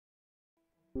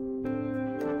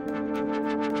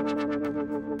Hi,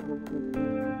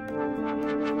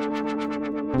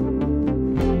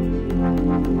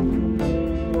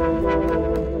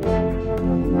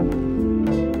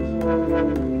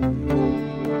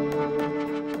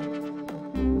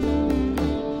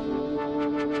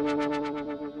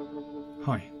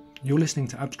 you're listening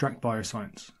to Abstract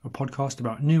Bioscience, a podcast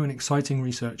about new and exciting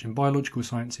research in biological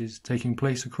sciences taking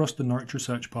place across the Norwich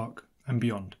Research Park and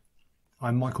beyond.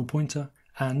 I'm Michael Pointer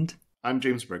and... I'm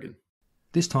James Burgon.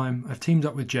 This time I've teamed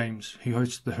up with James, who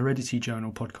hosts the Heredity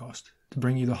Journal Podcast, to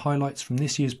bring you the highlights from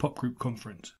this year's Popgroup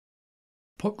conference.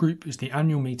 Popgroup is the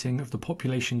annual meeting of the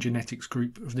Population Genetics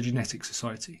Group of the Genetics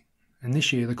Society, and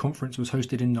this year the conference was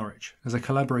hosted in Norwich as a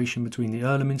collaboration between the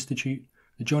Earlham Institute,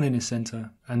 the John Innes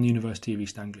Centre and the University of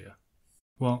East Anglia.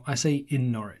 Well, I say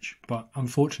in Norwich, but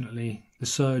unfortunately the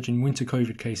surge in winter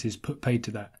COVID cases put paid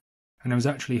to that, and it was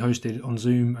actually hosted on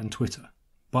Zoom and Twitter.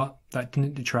 But that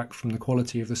didn't detract from the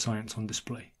quality of the science on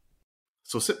display.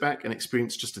 So sit back and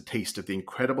experience just a taste of the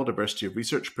incredible diversity of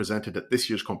research presented at this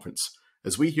year's conference,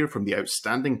 as we hear from the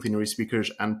outstanding plenary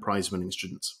speakers and prize-winning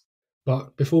students.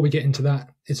 But before we get into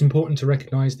that, it's important to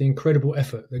recognise the incredible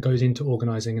effort that goes into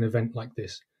organising an event like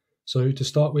this. So to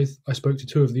start with, I spoke to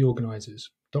two of the organisers,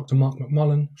 Dr. Mark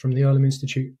McMullen from the Earlham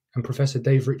Institute and Professor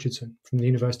Dave Richardson from the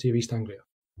University of East Anglia.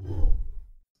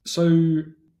 So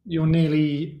you're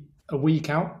nearly a week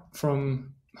out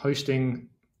from hosting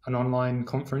an online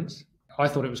conference. I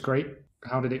thought it was great.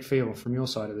 How did it feel from your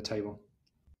side of the table?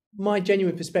 My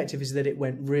genuine perspective is that it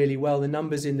went really well. The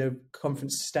numbers in the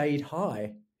conference stayed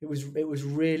high. It was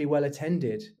really well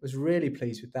attended. I was really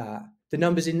pleased with that. The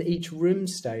numbers in each room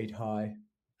stayed high.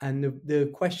 And the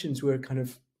questions were kind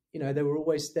of, they were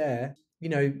always there.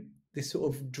 This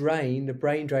sort of the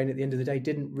brain drain at the end of the day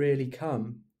didn't really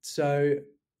come. So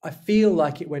I feel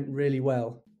like it went really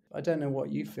well. I don't know what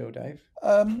you feel, Dave.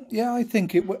 I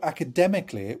think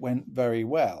academically it went very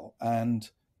well. And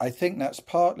I think that's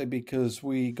partly because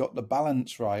we got the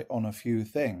balance right on a few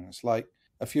things. Like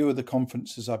a few of the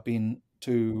conferences I've been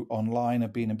to online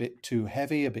have been a bit too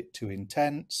heavy, a bit too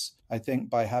intense. I think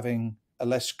by having a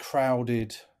less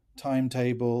crowded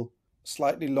timetable,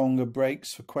 slightly longer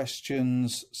breaks for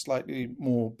questions, slightly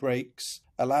more breaks,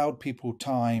 allowed people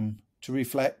time to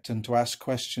reflect and to ask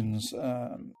questions.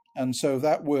 And so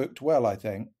that worked well, I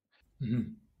think.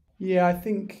 Mm-hmm. Yeah, I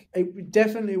think it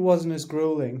definitely wasn't as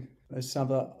grueling as some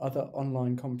other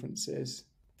online conferences.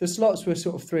 The slots were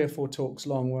sort of 3 or 4 talks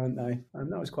long, weren't they?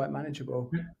 And that was quite manageable.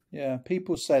 Yeah,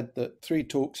 people said that 3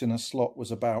 talks in a slot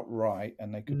was about right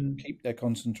and they could keep their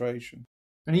concentration.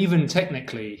 And even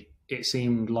technically, it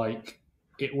seemed like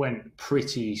it went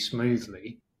pretty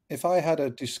smoothly. If I had a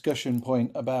discussion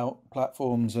point about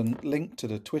platforms and link to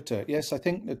the Twitter, yes, I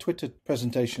think the Twitter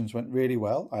presentations went really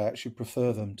well. I actually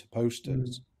prefer them to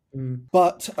posters.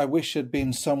 But I wish there'd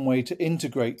been some way to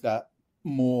integrate that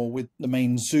more with the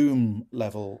main Zoom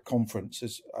level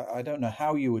conferences. I don't know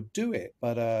how you would do it,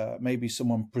 but maybe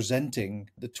someone presenting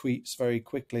the tweets very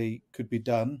quickly could be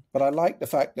done. But I like the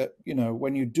fact that,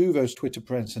 when you do those Twitter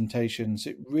presentations,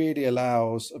 it really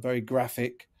allows a very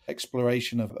graphic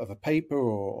exploration of a paper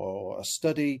or a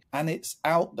study, and it's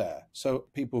out there. So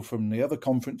people from the other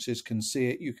conferences can see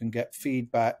it. You can get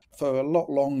feedback for a lot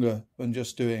longer than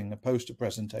just doing a poster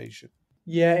presentation.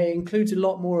 Yeah, it includes a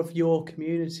lot more of your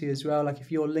community as well. Like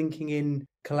if you're linking in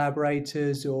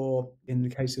collaborators, or in the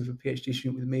case of a PhD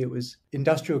student with me, it was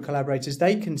industrial collaborators,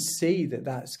 they can see that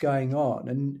that's going on.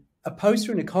 And a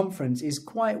poster in a conference is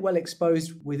quite well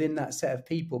exposed within that set of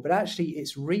people, but actually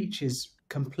its reach is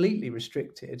completely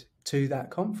restricted to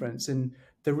that conference. And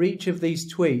the reach of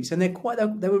these tweets, and they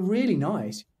were really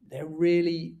nice. They're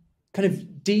really kind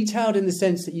of detailed in the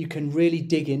sense that you can really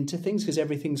dig into things because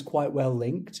everything's quite well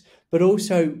linked, but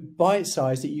also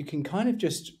bite-sized that you can kind of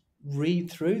just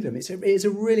read through them. It's a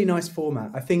really nice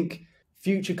format. I think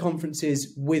future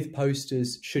conferences with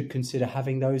posters should consider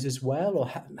having those as well, or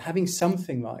having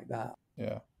something like that.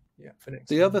 Yeah. For next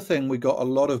The time. other thing we got a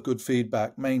lot of good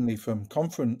feedback, mainly from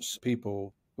conference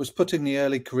people, was putting the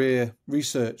early career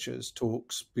researchers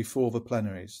talks before the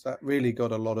plenaries. That really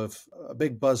got a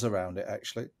big buzz around it,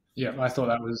 actually. Yeah, I thought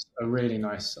that was a really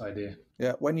nice idea.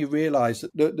 Yeah, when you realise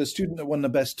that the student that won the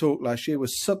best talk last year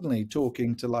was suddenly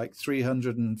talking to like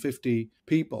 350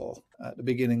 people at the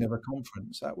beginning of a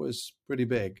conference, that was pretty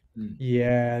big.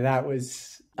 Yeah,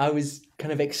 I was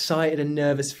kind of excited and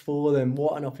nervous for them.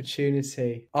 What an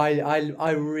opportunity.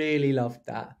 I really loved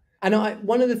that. And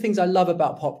one of the things I love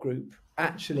about Popgroup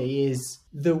actually is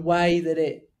the way that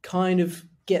it kind of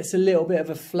gets a little bit of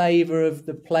a flavour of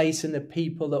the place and the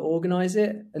people that organise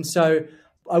it. And so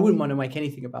I wouldn't want to make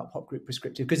anything about Popgroup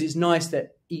prescriptive, because it's nice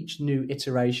that each new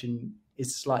iteration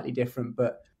is slightly different,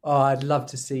 but Oh, I'd love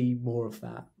to see more of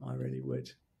that. I really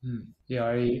would. Yeah,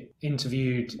 I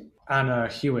interviewed Anna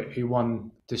Hewitt, who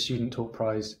won the Student Talk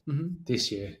Prize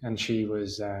this year, and she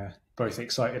was both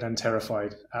excited and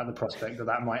terrified at the prospect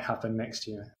that might happen next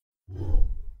year.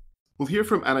 We'll hear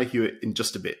from Anna Hewitt in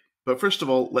just a bit, but first of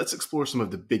all, let's explore some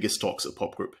of the biggest talks at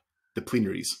Popgroup, the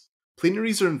plenaries.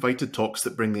 Plenaries are invited talks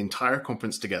that bring the entire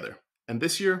conference together, and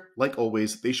this year, like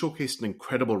always, they showcased an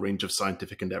incredible range of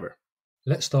scientific endeavour.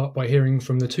 Let's start by hearing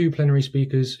from the two plenary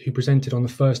speakers who presented on the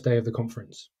first day of the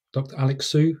conference, Dr. Alex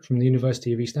Su from the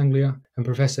University of East Anglia and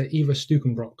Professor Eva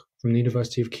Stukenbrock from the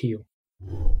University of Kiel.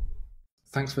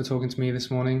 Thanks for talking to me this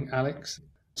morning, Alex.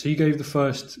 So you gave the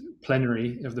first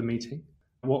plenary of the meeting.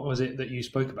 What was it that you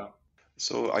spoke about?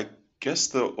 So I guess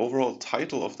the overall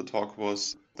title of the talk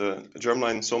was the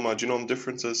germline soma genome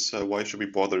differences. Why should we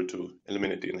bother to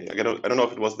eliminate DNA? I don't know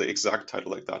if it was the exact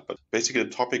title like that, but basically the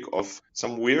topic of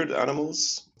some weird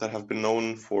animals that have been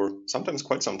known for sometimes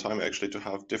quite some time actually to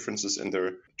have differences in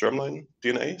their germline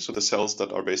DNA. So the cells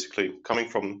that are basically coming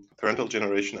from parental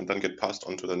generation and then get passed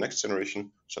on to the next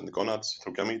generation, so in the gonads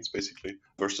through gametes basically,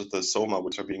 versus the soma,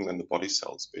 which are being then the body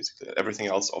cells basically, everything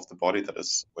else of the body that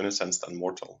is in a sense then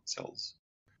mortal cells.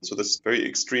 So this very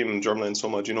extreme germline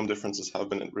soma genome differences have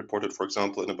been reported, for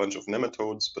example, in a bunch of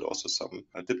nematodes, but also some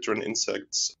dipteran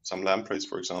insects, some lampreys,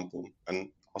 for example, and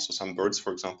also some birds,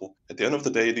 for example. At the end of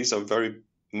the day, these are very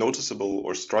noticeable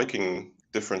or striking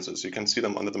differences. You can see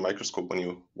them under the microscope when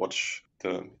you watch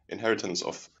the inheritance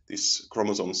of these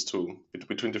chromosomes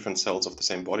between different cells of the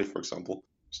same body, for example.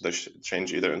 So they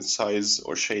change either in size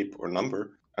or shape or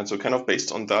number. And so kind of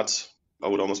based on that, I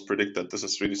would almost predict that this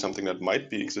is really something that might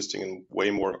be existing in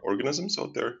way more organisms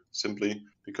out there, simply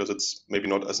because it's maybe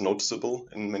not as noticeable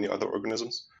in many other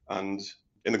organisms. And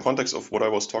in the context of what I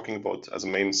was talking about as a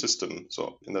main system,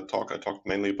 so in that talk, I talked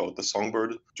mainly about the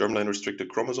songbird germline restricted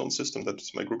chromosome system that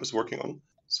my group is working on.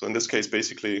 So in this case,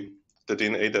 basically, the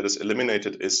DNA that is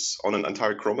eliminated is on an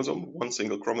entire chromosome, one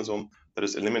single chromosome that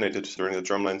is eliminated during the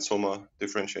germline soma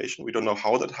differentiation. We don't know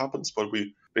how that happens, but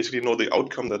we basically know the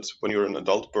outcome that when you're an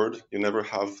adult bird, you never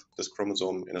have this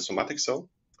chromosome in a somatic cell,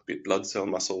 be it blood cell,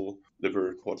 muscle,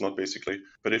 liver, whatnot, basically.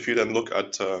 But if you then look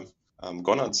at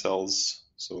gonad cells,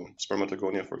 so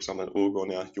spermatogonia, for example, and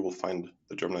oogonia, you will find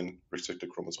the germline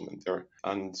restricted chromosome in there.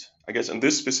 And I guess in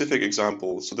this specific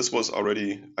example, so this was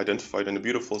already identified in a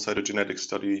beautiful cytogenetic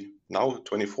study now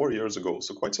 24 years ago,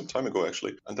 so quite some time ago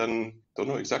actually. And then, don't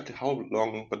know exactly how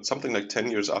long, but something like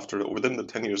 10 years after, or within the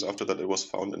 10 years after that, it was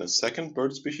found in a second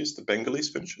bird species, the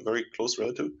Bengalese finch, a very close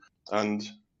relative. And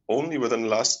only within the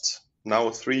last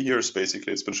now 3 years,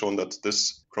 basically, it's been shown that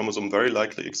this chromosome very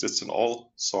likely exists in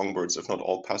all songbirds, if not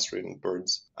all passerine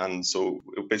birds. And so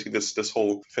basically this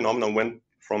whole phenomenon went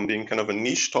from being kind of a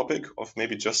niche topic of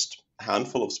maybe just a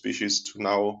handful of species to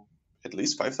now at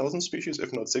least 5,000 species,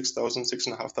 if not 6,000,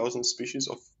 6,500 species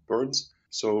of birds.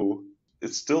 So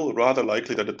it's still rather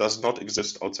likely that it does not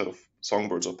exist outside of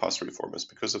songbirds or passeriformes,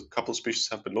 because a couple species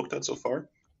have been looked at so far.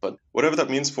 But whatever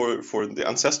that means for the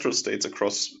ancestral states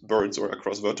across birds or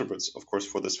across vertebrates, of course,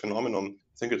 for this phenomenon,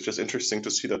 I think it's just interesting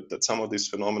to see that some of these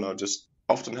phenomena just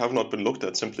often have not been looked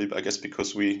at, simply, I guess,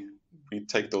 because we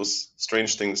take those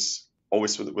strange things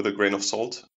always with a grain of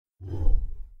salt.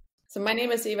 So my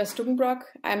name is Eva Stukenbrock.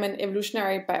 I'm an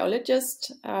evolutionary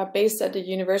biologist based at the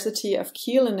University of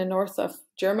Kiel in the north of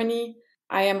Germany.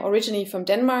 I am originally from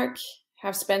Denmark,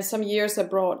 have spent some years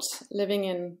abroad living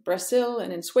in Brazil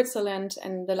and in Switzerland,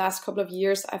 and the last couple of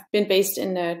years I've been based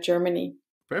in Germany.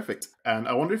 Perfect. And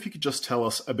I wonder if you could just tell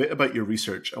us a bit about your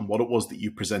research and what it was that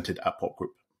you presented at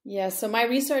Popgroup. Yeah, so my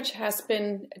research has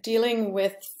been dealing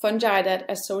with fungi that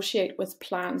associate with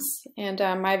plants. And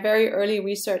my very early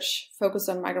research focused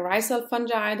on mycorrhizal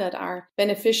fungi that are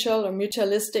beneficial or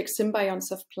mutualistic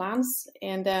symbionts of plants.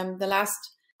 And the last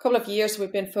couple of years,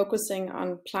 we've been focusing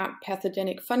on plant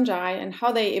pathogenic fungi and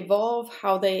how they evolve,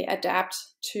 how they adapt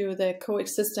to the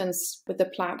coexistence with the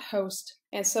plant host.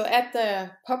 And so at the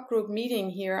Popgroup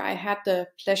meeting here, I had the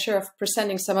pleasure of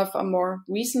presenting some of our more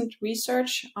recent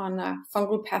research on a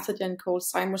fungal pathogen called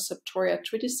Cymoseptoria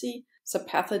tritici, it's a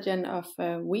pathogen of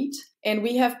wheat. And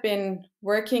we have been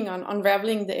working on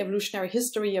unraveling the evolutionary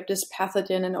history of this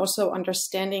pathogen and also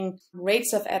understanding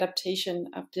rates of adaptation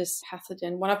of this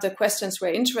pathogen. One of the questions we're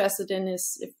interested in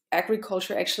is if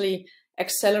agriculture actually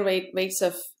accelerate rates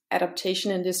of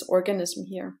adaptation in this organism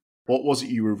here. What was it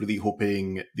you were really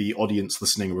hoping the audience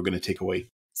listening were going to take away?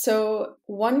 So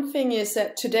one thing is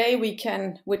that today we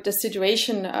can, with the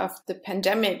situation of the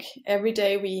pandemic, every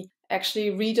day we actually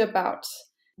read about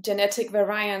genetic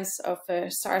variants of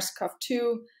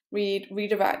SARS-CoV-2,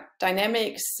 read about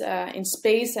dynamics in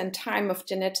space and time of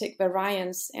genetic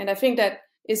variants. And I think that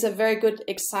is a very good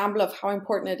example of how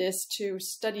important it is to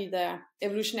study the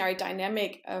evolutionary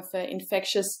dynamic of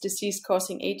infectious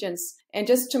disease-causing agents. And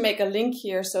just to make a link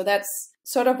here, so that's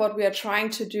sort of what we are trying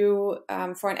to do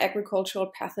for an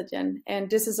agricultural pathogen. And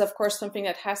this is, of course, something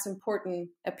that has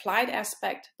important applied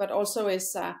aspect, but also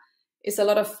is a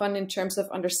lot of fun in terms of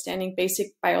understanding basic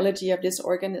biology of this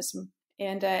organism.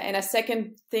 And a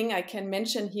second thing I can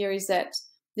mention here is that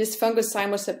this fungus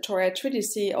Cymoseptoria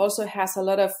tritici also has a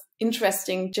lot of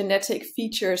interesting genetic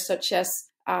features, such as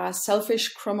selfish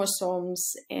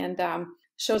chromosomes, and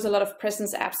shows a lot of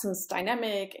presence-absence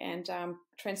dynamic and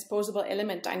transposable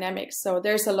element dynamics. So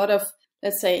there's a lot of,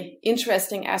 let's say,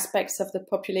 interesting aspects of the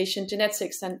population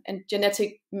genetics and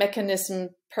genetic mechanism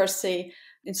per se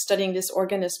in studying this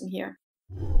organism here.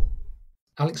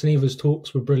 Alex and Eva's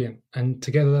talks were brilliant, and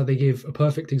together they give a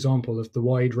perfect example of the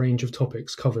wide range of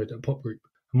topics covered at Popgroup.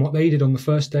 And what they did on the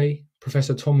first day,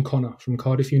 Professor Tom Connor from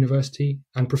Cardiff University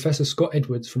and Professor Scott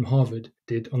Edwards from Harvard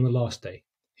did on the last day.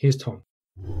 Here's Tom.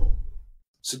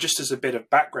 So just as a bit of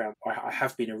background, I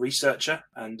have been a researcher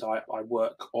and I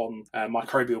work on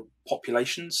microbial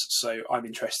populations. So I'm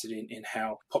interested in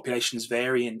how populations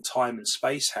vary in time and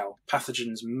space, how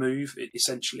pathogens move,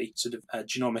 essentially sort of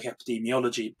genomic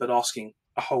epidemiology, but asking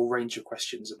a whole range of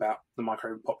questions about the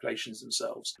microbial populations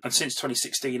themselves. And since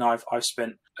 2016, I've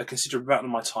spent a considerable amount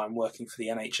of my time working for the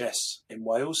NHS in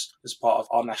Wales as part of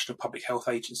our National Public Health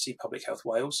Agency, Public Health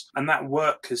Wales. And that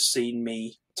work has seen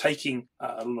me taking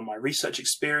a lot of my research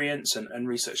experience and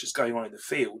research that's going on in the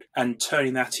field and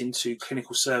turning that into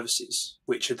clinical services,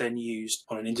 which are then used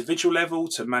on an individual level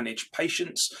to manage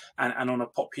patients and on a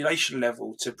population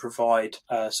level to provide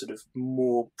sort of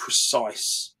more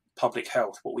precise public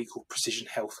health, what we call precision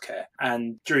healthcare.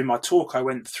 And during my talk, I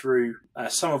went through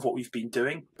some of what we've been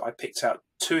doing. I picked out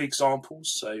two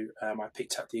examples. So I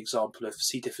picked out the example of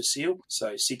C. difficile.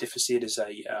 So C. difficile is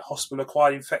a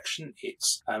hospital-acquired infection.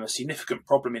 It's a significant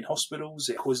problem in hospitals.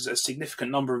 It causes a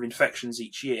significant number of infections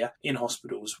each year in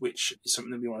hospitals, which is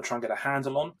something that we want to try and get a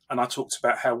handle on. And I talked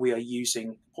about how we are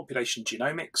using population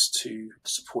genomics to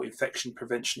support infection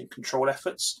prevention and control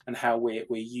efforts, and how we're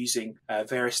using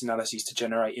various analyses to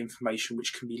generate information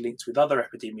which can be linked with other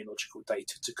epidemiological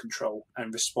data to control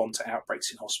and respond to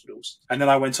outbreaks in hospitals. And then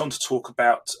I went on to talk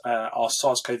about our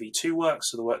SARS-CoV-2 work,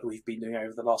 so the work that we've been doing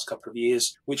over the last couple of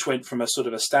years, which went from a sort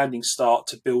of a standing start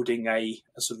to building a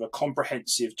sort of a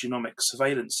comprehensive genomic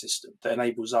surveillance system that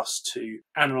enables us to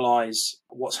analyse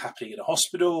what's happening in a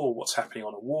hospital or what's happening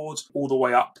on a ward, all the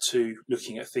way up to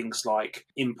looking at things like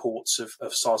imports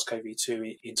of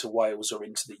SARS-CoV-2 into Wales or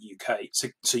into the UK.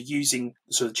 So using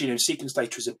sort of genome sequence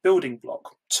data as a building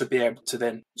block to be able to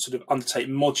then sort of undertake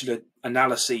modular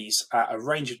analyses at a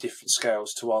range of different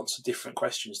scales to answer different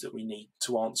questions that we need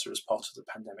to answer as part of the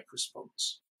pandemic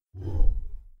response.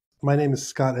 My name is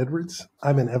Scott Edwards.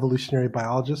 I'm an evolutionary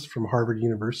biologist from Harvard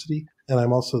University, and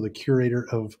I'm also the curator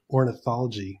of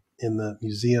ornithology in the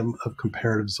Museum of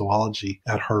Comparative Zoology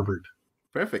at Harvard.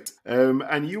 Perfect.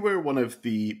 And you were one of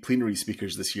the plenary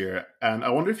speakers this year, and I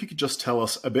wonder if you could just tell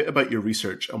us a bit about your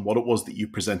research and what it was that you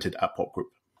presented at Popgroup.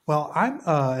 Well, I'm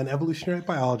an evolutionary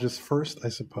biologist first, I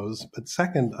suppose, but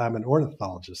second, I'm an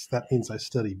ornithologist. That means I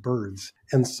study birds.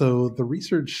 And so the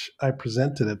research I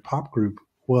presented at Popgroup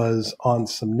was on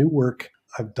some new work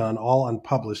I've done, all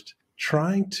unpublished,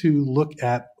 trying to look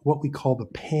at what we call the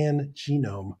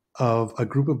pan-genome of a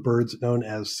group of birds known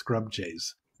as scrub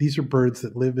jays. These are birds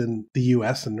that live in the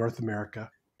US and North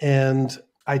America. And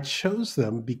I chose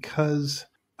them because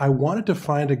I wanted to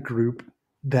find a group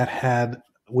that had,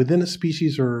 within a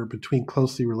species or between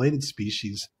closely related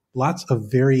species, lots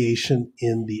of variation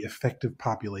in the effective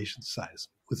population size,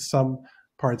 with some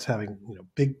parts having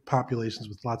big populations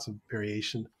with lots of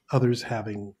variation, others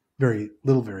having very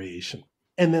little variation.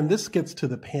 And then this gets to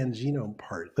the pangenome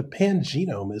part. The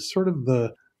pangenome is sort of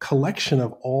the collection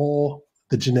of all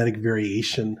the genetic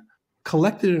variation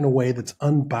collected in a way that's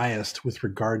unbiased with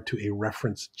regard to a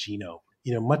reference genome.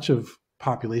 Much of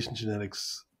population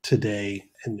genetics today,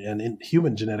 and in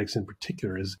human genetics in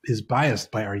particular, is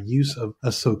biased by our use of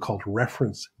a so-called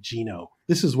reference genome.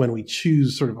 This is when we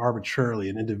choose sort of arbitrarily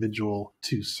an individual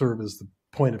to serve as the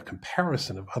point of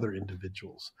comparison of other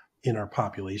individuals in our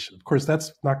population. Of course,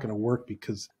 that's not going to work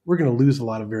because we're going to lose a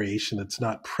lot of variation that's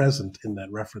not present in that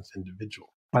reference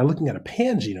individual. By looking at a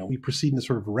pangenome, we proceed in a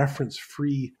sort of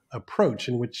reference-free approach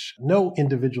in which no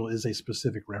individual is a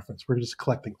specific reference. We're just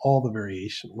collecting all the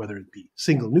variation, whether it be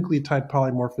single nucleotide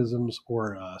polymorphisms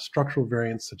or structural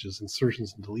variants such as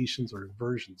insertions and deletions or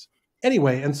inversions.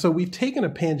 Anyway, and so we've taken a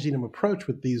pangenome approach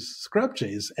with these scrub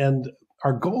jays, and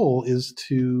our goal is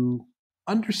to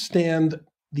understand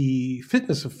the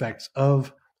fitness effects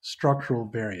of structural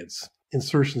variants,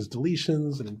 insertions,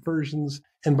 deletions, and inversions.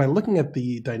 And by looking at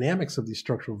the dynamics of these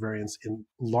structural variants in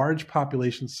large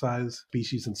population size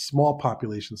species and small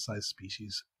population size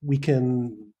species, we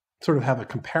can sort of have a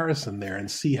comparison there and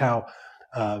see how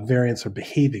variants are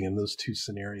behaving in those two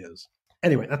scenarios.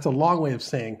 Anyway, that's a long way of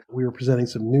saying we were presenting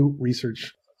some new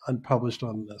research unpublished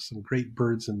on some great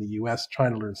birds in the US,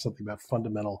 trying to learn something about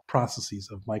fundamental processes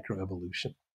of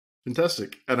microevolution.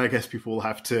 Fantastic. And I guess people will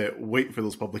have to wait for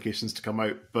those publications to come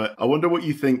out. But I wonder what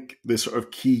you think the sort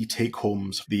of key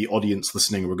take-homes the audience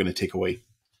listening were going to take away.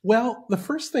 Well, the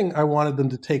first thing I wanted them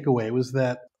to take away was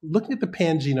that looking at the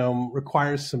pangenome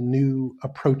requires some new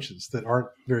approaches that aren't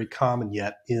very common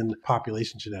yet in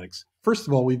population genetics. First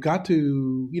of all, we've got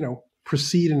to,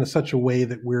 proceed in such a way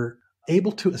that we're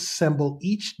able to assemble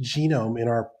each genome in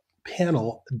our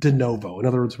panel de novo. In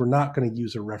other words, we're not going to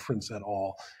use a reference at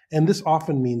all. And this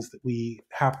often means that we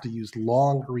have to use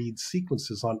long read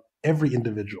sequences on every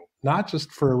individual, not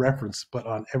just for a reference, but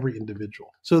on every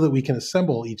individual, so that we can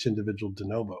assemble each individual de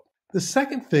novo. The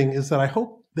second thing is that I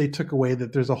hope they took away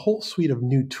that there's a whole suite of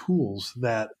new tools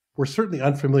that were certainly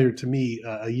unfamiliar to me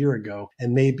a year ago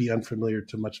and may be unfamiliar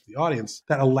to much of the audience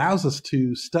that allows us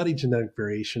to study genetic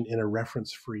variation in a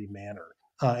reference-free manner.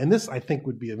 And this, I think,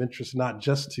 would be of interest not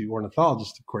just to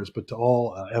ornithologists, of course, but to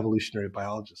all evolutionary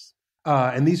biologists.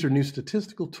 And these are new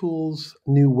statistical tools,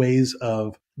 new ways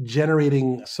of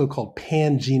generating so-called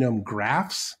pangenome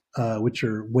graphs, which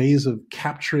are ways of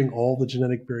capturing all the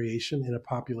genetic variation in a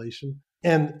population.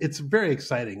 And it's very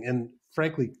exciting. And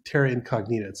frankly, terra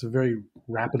incognita, it's a very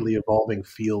rapidly evolving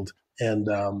field. And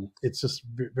it's just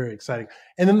very exciting.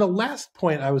 And then the last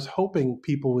point I was hoping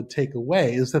people would take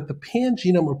away is that the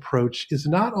pangenome approach is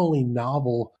not only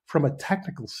novel from a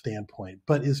technical standpoint,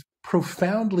 but is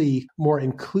profoundly more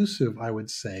inclusive, I would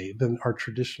say, than our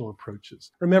traditional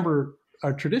approaches. Remember,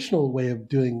 our traditional way of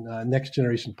doing next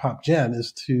generation PopGen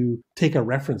is to take a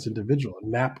reference individual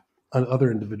and map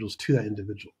other individuals to that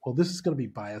individual. Well, this is going to be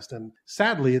biased. And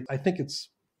sadly, I think it's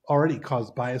already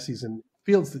caused biases in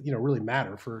fields that really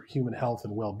matter for human health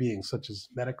and well-being, such as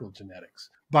medical genetics.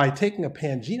 By taking a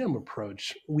pangenome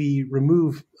approach, we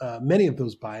remove many of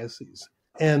those biases.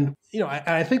 And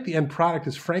I think the end product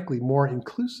is frankly more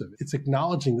inclusive. It's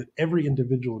acknowledging that every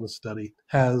individual in the study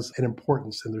has an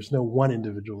importance, and there's no one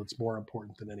individual that's more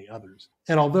important than any others.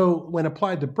 And although when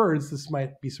applied to birds, this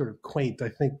might be sort of quaint, I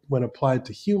think when applied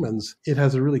to humans, it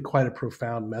has a really quite a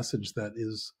profound message that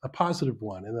is a positive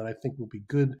one, and that I think will be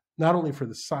good not only for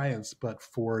the science, but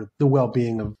for the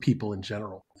well-being of people in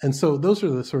general. And so those are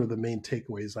the sort of the main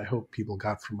takeaways I hope people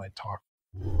got from my talk.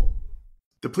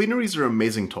 The plenaries are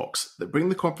amazing talks that bring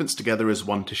the conference together as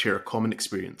one to share a common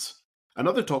experience.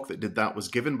 Another talk that did that was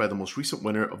given by the most recent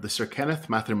winner of the Sir Kenneth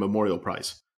Mather Memorial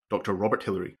Prize, Dr. Robert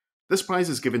Hillary. This prize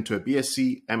is given to a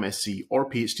BSc, MSc or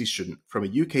PhD student from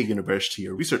a UK university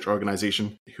or research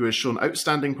organisation who has shown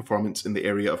outstanding performance in the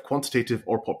area of quantitative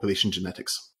or population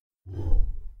genetics.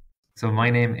 So my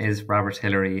name is Robert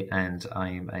Hillary and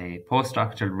I'm a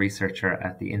postdoctoral researcher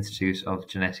at the Institute of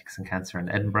Genetics and Cancer in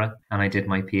Edinburgh, and I did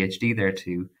my PhD there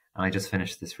too, and I just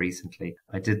finished this recently.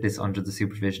 I did this under the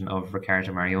supervision of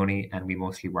Riccardo Marioni, and we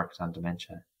mostly worked on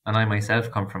dementia. And I myself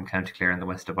come from County Clare in the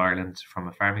west of Ireland from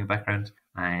a farming background,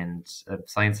 and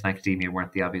science and academia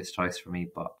weren't the obvious choice for me,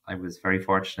 but I was very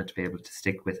fortunate to be able to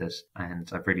stick with it, and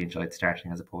I've really enjoyed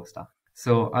starting as a postdoc.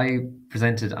 So I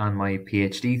presented on my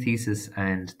PhD thesis,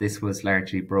 and this was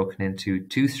largely broken into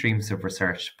two streams of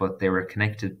research, but they were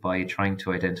connected by trying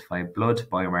to identify blood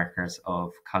biomarkers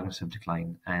of cognitive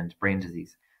decline and brain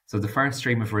disease. So the first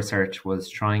stream of research was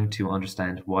trying to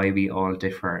understand why we all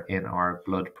differ in our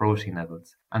blood protein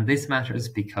levels. And this matters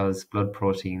because blood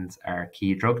proteins are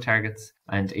key drug targets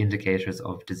and indicators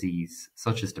of disease,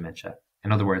 such as dementia.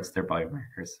 In other words, they're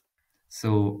biomarkers.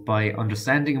 So by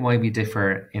understanding why we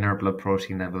differ in our blood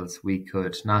protein levels, we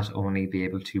could not only be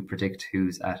able to predict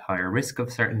who's at higher risk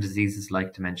of certain diseases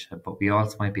like dementia, but we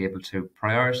also might be able to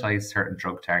prioritize certain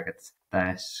drug targets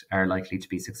that are likely to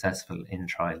be successful in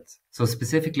trials. So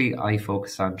specifically, I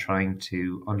focused on trying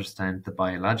to understand the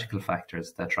biological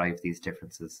factors that drive these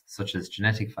differences, such as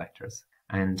genetic factors.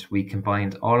 And we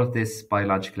combined all of this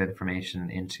biological information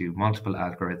into multiple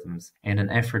algorithms in an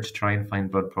effort to try and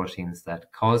find blood proteins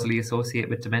that causally associate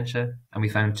with dementia. And we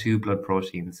found two blood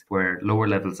proteins where lower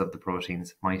levels of the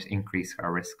proteins might increase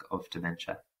our risk of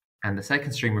dementia. And the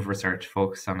second stream of research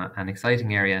focused on an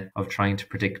exciting area of trying to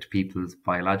predict people's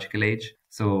biological age.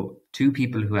 So two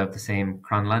people who have the same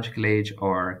chronological age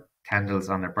or candles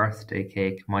on their birthday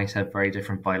cake might have very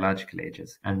different biological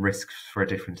ages and risks for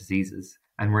different diseases.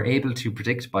 And we're able to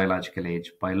predict biological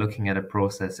age by looking at a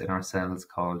process in our cells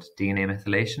called DNA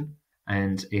methylation.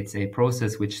 And it's a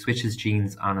process which switches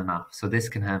genes on and off. So this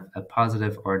can have a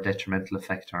positive or detrimental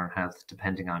effect on our health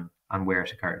depending on where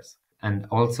it occurs. And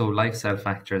also lifestyle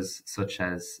factors such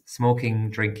as smoking,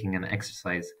 drinking and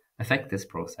exercise affect this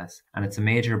process. And it's a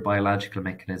major biological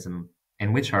mechanism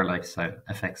in which our lifestyle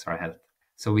affects our health.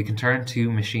 So we can turn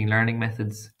to machine learning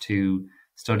methods to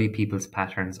study people's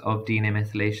patterns of DNA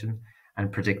methylation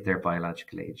and predict their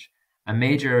biological age. A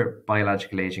major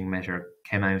biological aging measure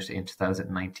came out in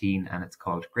 2019 and it's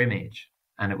called Grim Age.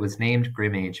 And it was named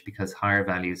Grim Age because higher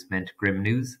values meant grim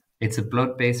news. It's a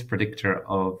blood-based predictor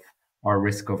of our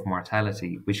risk of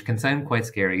mortality, which can sound quite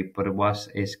scary, but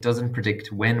it doesn't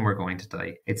predict when we're going to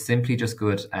die. It's simply just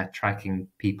good at tracking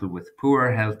people with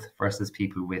poorer health versus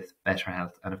people with better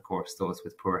health. And of course, those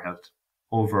with poor health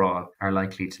overall are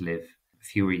likely to live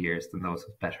fewer years than those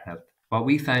with better health. What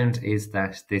we found is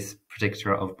that this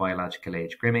predictor of biological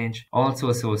age, Grim Age, also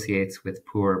associates with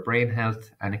poor brain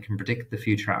health, and it can predict the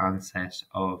future onset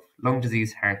of lung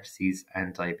disease, heart disease,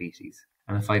 and diabetes.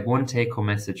 And if I had one take-home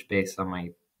message based on my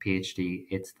PhD,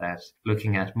 it's that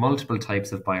looking at multiple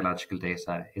types of biological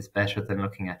data is better than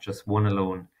looking at just one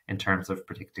alone in terms of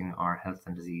predicting our health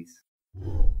and disease.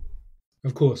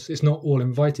 Of course, it's not all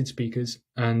invited speakers,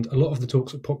 and a lot of the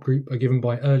talks at Popgroup are given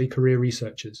by early career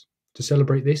researchers. To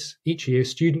celebrate this, each year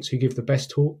students who give the best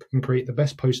talk and create the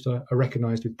best poster are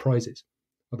recognised with prizes.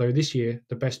 Although this year,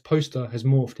 the best poster has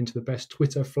morphed into the best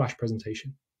Twitter flash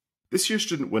presentation. This year's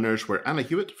student winners were Anna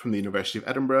Hewitt from the University of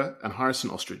Edinburgh and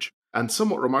Harrison Ostrich. And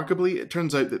somewhat remarkably, it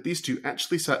turns out that these two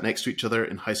actually sat next to each other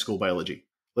in high school biology.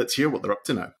 Let's hear what they're up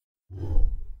to now.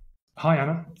 Hi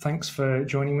Anna, thanks for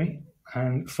joining me.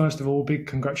 And first of all, big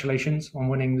congratulations on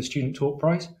winning the Student Talk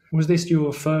Prize. Was this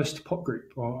your first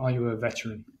Popgroup, or are you a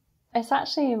veteran? It's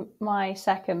actually my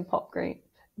second Popgroup,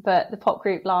 but the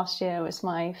Popgroup last year was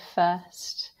my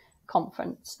first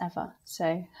conference ever.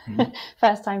 So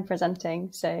first time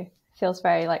presenting, so feels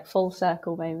very like full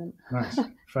circle moment. Nice.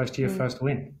 First year, first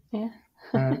win. Yeah.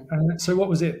 So what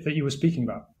was it that you were speaking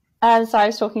about? So I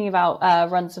was talking about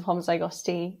runs of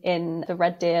homozygosity in the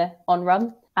red deer on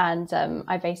run. And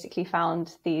I basically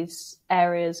found these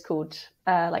areas called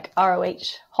like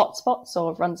ROH hotspots,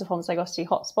 or runs of homozygosity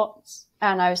hotspots.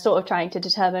 And I was sort of trying to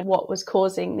determine what was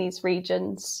causing these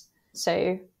regions.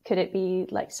 So could it be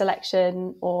like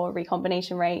selection or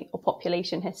recombination rate or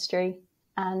population history?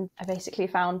 And I basically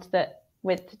found that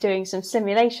with doing some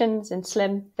simulations in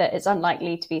SLIM, that it's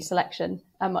unlikely to be selection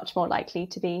and much more likely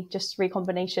to be just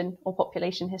recombination or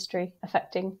population history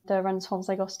affecting the runs of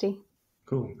homozygosity.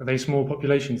 Cool. Are they small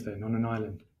populations then on an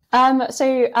island?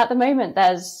 So at the moment,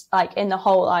 there's like in the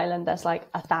whole island, there's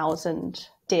like 1,000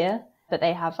 deer, but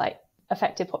they have like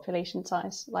effective population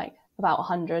size, like about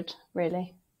 100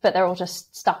 really. But they're all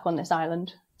just stuck on this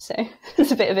island. So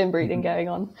there's a bit of inbreeding going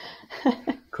on.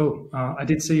 Cool. I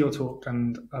did see your talk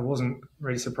and I wasn't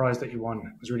really surprised that you won.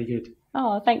 It was really good.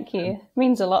 Oh, thank you. It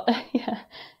means a lot. Yeah,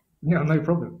 no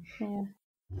problem. Yeah.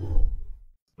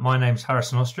 My name's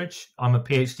Harrison Ostrich. I'm a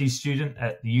PhD student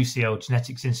at the UCL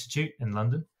Genetics Institute in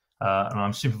London, and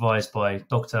I'm supervised by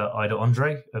Dr. Ida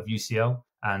Andre of UCL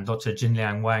and Dr.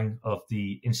 Jinliang Wang of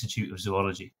the Institute of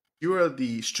Zoology. You are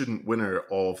the student winner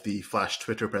of the Flash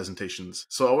Twitter presentations,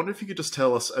 so I wonder if you could just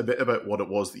tell us a bit about what it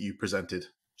was that you presented.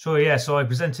 Sure, yeah. So I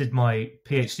presented my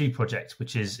PhD project,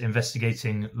 which is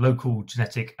investigating local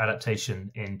genetic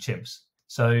adaptation in chimps.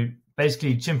 So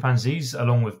basically, chimpanzees,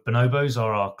 along with bonobos,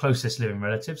 are our closest living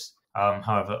relatives.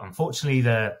 However, unfortunately,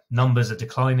 their numbers are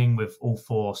declining, with all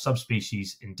 4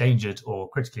 subspecies endangered or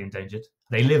critically endangered.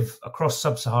 They live across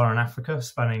sub-Saharan Africa,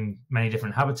 spanning many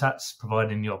different habitats,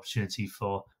 providing the opportunity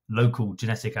for local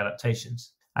genetic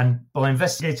adaptations. And by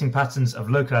investigating patterns of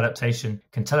local adaptation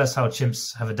can tell us how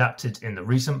chimps have adapted in the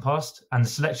recent past and the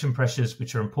selection pressures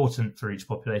which are important for each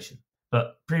population.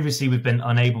 But previously, we've been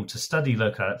unable to study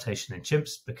local adaptation in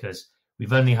chimps because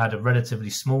we've only had a relatively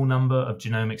small number of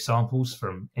genomic samples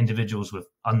from individuals with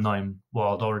unknown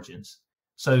wild origins.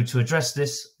 So to address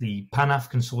this, the PANAF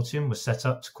consortium was set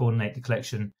up to coordinate the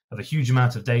collection of a huge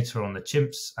amount of data on the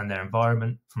chimps and their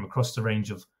environment from across the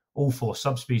range of all 4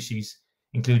 subspecies,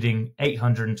 including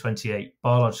 828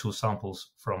 biological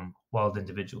samples from wild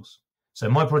individuals. So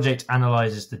my project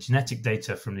analyzes the genetic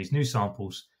data from these new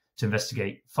samples to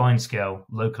investigate fine-scale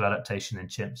local adaptation in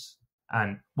chimps.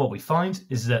 And what we find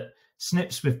is that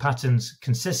SNPs with patterns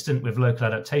consistent with local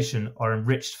adaptation are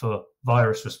enriched for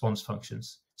virus response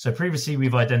functions. So previously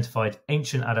we've identified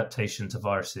ancient adaptation to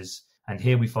viruses, and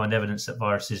here we find evidence that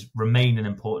viruses remain an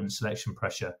important selection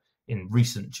pressure in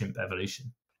recent chimp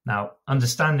evolution. Now,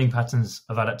 understanding patterns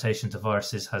of adaptation to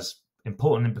viruses has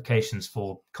important implications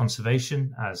for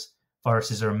conservation, as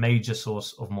viruses are a major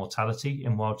source of mortality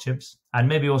in wild chimps, and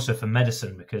maybe also for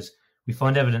medicine, because we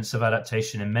find evidence of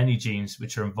adaptation in many genes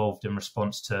which are involved in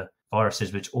response to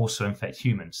viruses which also infect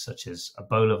humans, such as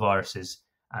Ebola viruses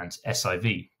and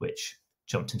SIV, which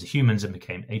jumped into humans and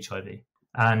became HIV.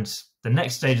 And the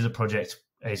next stage of the project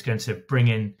is going to bring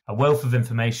in a wealth of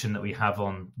information that we have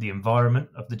on the environment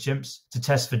of the chimps to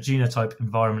test for genotype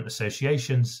environment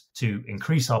associations, to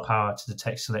increase our power to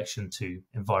detect selection to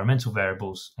environmental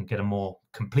variables and get a more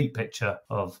complete picture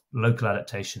of local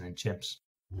adaptation in chimps.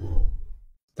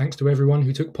 Thanks to everyone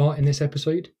who took part in this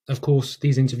episode. Of course,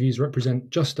 these interviews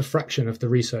represent just a fraction of the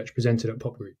research presented at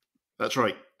Popgroup. That's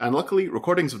right, and luckily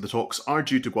recordings of the talks are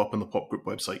due to go up on the Popgroup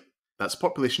website. That's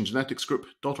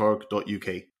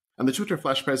populationgeneticsgroup.org.uk. And the Twitter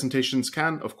Flash presentations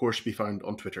can, of course, be found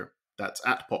on Twitter. That's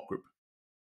 @Popgroup.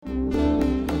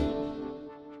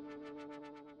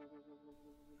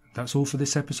 That's all for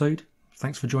this episode.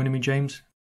 Thanks for joining me, James.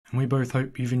 And we both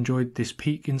hope you've enjoyed this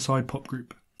peek inside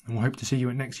Popgroup, and we'll hope to see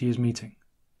you at next year's meeting.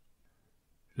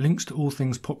 Links to all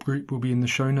things Popgroup will be in the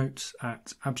show notes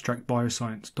at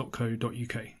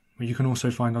abstractbioscience.co.uk, where you can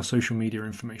also find our social media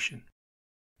information.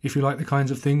 If you like the kinds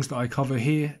of things that I cover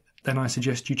here, then I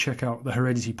suggest you check out the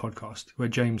Heredity Podcast, where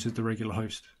James is the regular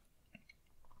host.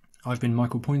 I've been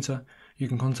Michael Pointer. You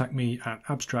can contact me at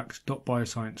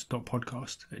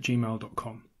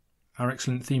abstract.bioscience.podcast@gmail.com. Our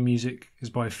excellent theme music is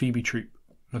by Phoebe Troop.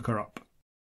 Look her up.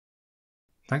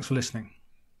 Thanks for listening.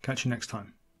 Catch you next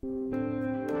time.